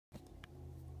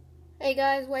Hey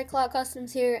guys, White Cloud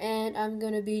Customs here, and I'm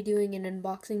gonna be doing an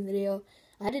unboxing video.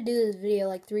 I had to do this video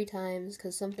like 3 times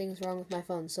because something's wrong with my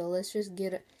phone. So let's just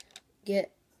get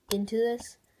into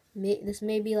this. This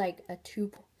may be like a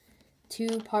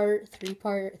two-part,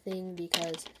 3-part thing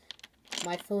because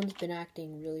my phone's been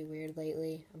acting really weird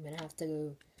lately. I'm gonna have to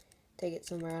go take it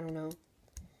somewhere. I don't know.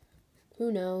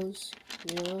 Who knows?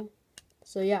 You know.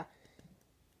 So yeah,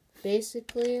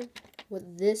 basically,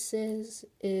 what this is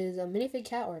a Minifig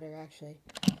cat order actually.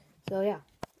 So yeah,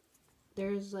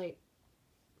 there's like,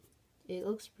 it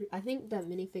looks, I think that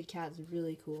Minifig cat is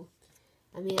really cool.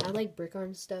 I mean, I like brick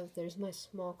arm stuff. There's my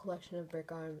small collection of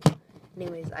brick arms.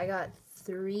 Anyways, I got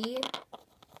 3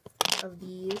 of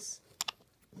these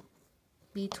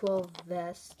B12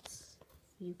 vests.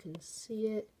 You can see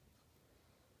it.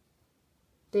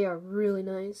 They are really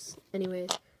nice.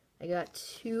 Anyways, I got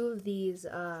 2 of these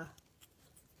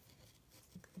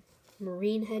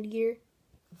marine headgear.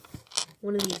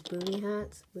 One of these boonie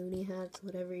hats,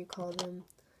 whatever you call them.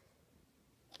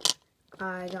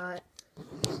 I got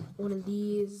one of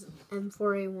these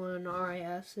M4A1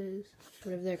 RISs,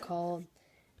 whatever they're called.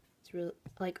 It's really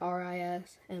like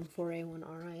RIS, M4A1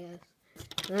 RIS.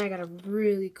 And then I got a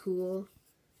really cool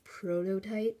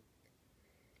prototype.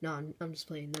 No, I'm just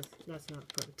playing. That's not a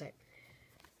prototype.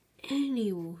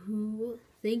 Anywho,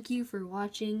 thank you for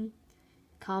watching.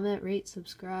 Comment, rate,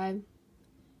 subscribe.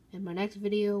 And my next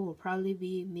video will probably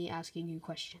be me asking you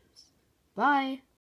questions. Bye!